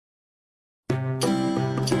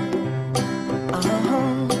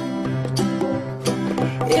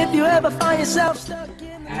ever find yourself stuck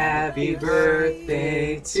in Happy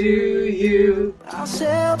birthday to you. I'll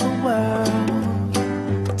sail the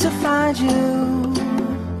world to find you.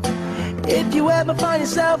 If you ever find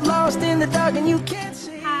yourself lost in the dark and you can't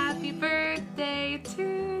see, Happy birthday to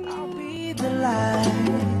you. I'll be the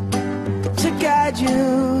light to guide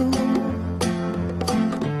you.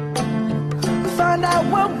 Find out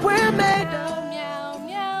what we're made of. Meow,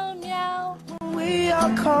 meow, meow. We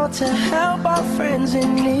are called to help our friends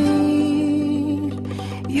in need.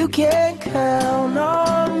 You can count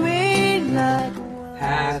on me like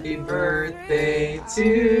Happy birthday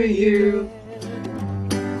to you.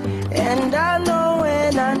 and I know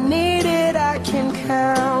when I need it, I can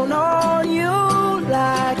count on you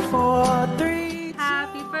like 4, 3.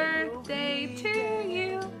 Happy birthday to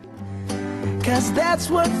you. 'Cause that's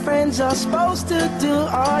what friends are supposed to do.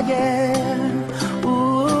 Oh yeah.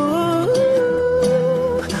 Ooh.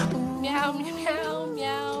 Meow, meow,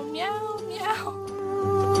 meow, meow, meow.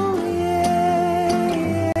 Ooh,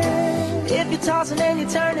 yeah. If you're tossing and you're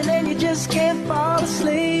turning and you just can't fall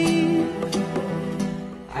asleep,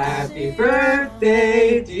 Happy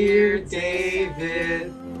birthday, dear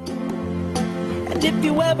David. and if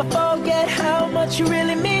you ever forget how much you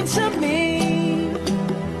really mean to me,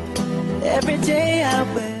 every day I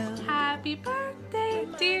will. Happy birthday,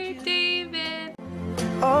 dear David.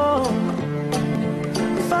 Oh,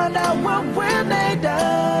 find out what we're made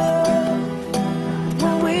of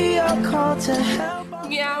when we are called to help.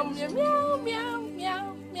 Meow, meow, meow, meow, meow,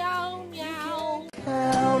 meow, meow.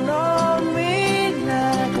 Count on me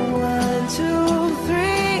like 1, 2,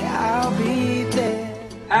 3. I'll be there.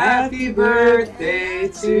 Happy birthday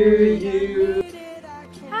to you.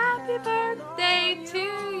 Happy birthday to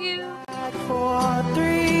you. Like 4,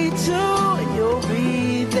 3, 2, and you'll be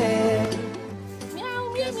there. Meow,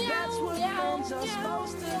 meow, meow, That's what meow, friends are meow,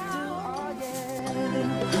 supposed to do. meow. Oh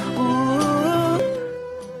yeah. Ooh.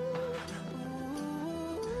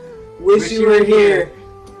 Wish you were here.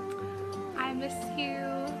 I miss you.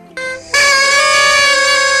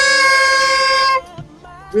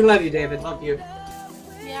 We love you, David. Love you.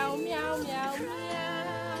 Meow, meow, meow, meow.